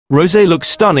Rosé looks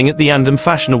stunning at the Andam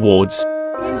Fashion Awards.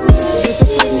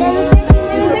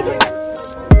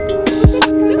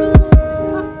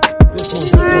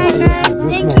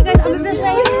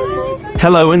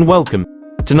 Hello and welcome.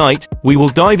 Tonight, we will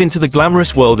dive into the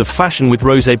glamorous world of fashion with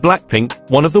Rosé BLACKPINK,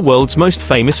 one of the world's most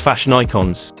famous fashion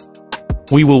icons.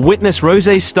 We will witness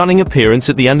Rosé's stunning appearance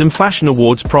at the Andam Fashion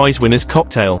Awards prize winners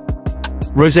cocktail.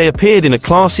 Rosé appeared in a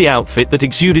classy outfit that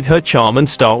exuded her charm and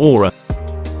star aura.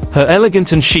 Her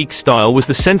elegant and chic style was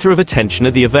the center of attention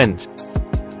at the event.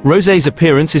 Rosé's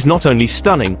appearance is not only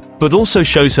stunning, but also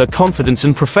shows her confidence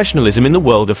and professionalism in the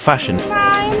world of fashion.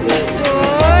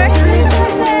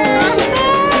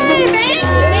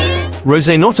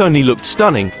 Rosé not only looked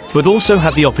stunning, but also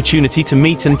had the opportunity to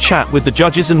meet and chat with the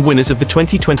judges and winners of the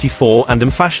 2024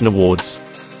 Andam Fashion Awards.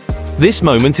 This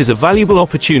moment is a valuable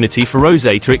opportunity for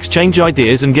Rosé to exchange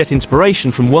ideas and get inspiration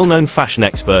from well-known fashion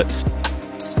experts.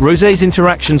 Rosé's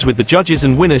interactions with the judges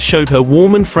and winners showed her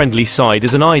warm and friendly side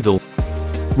as an idol.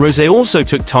 Rosé also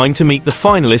took time to meet the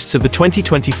finalists of the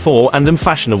 2024 Andam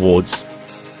Fashion Awards.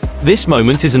 This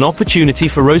moment is an opportunity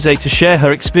for Rosé to share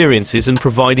her experiences and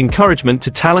provide encouragement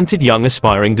to talented young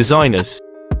aspiring designers.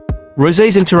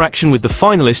 Rosé's interaction with the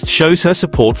finalists shows her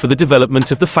support for the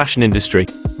development of the fashion industry.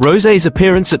 Rosé's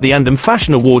appearance at the Andam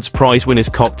Fashion Awards prize winners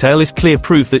cocktail is clear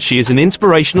proof that she is an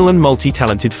inspirational and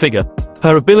multi-talented figure.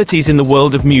 Her abilities in the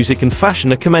world of music and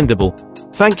fashion are commendable.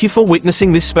 Thank you for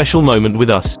witnessing this special moment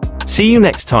with us. See you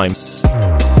next time.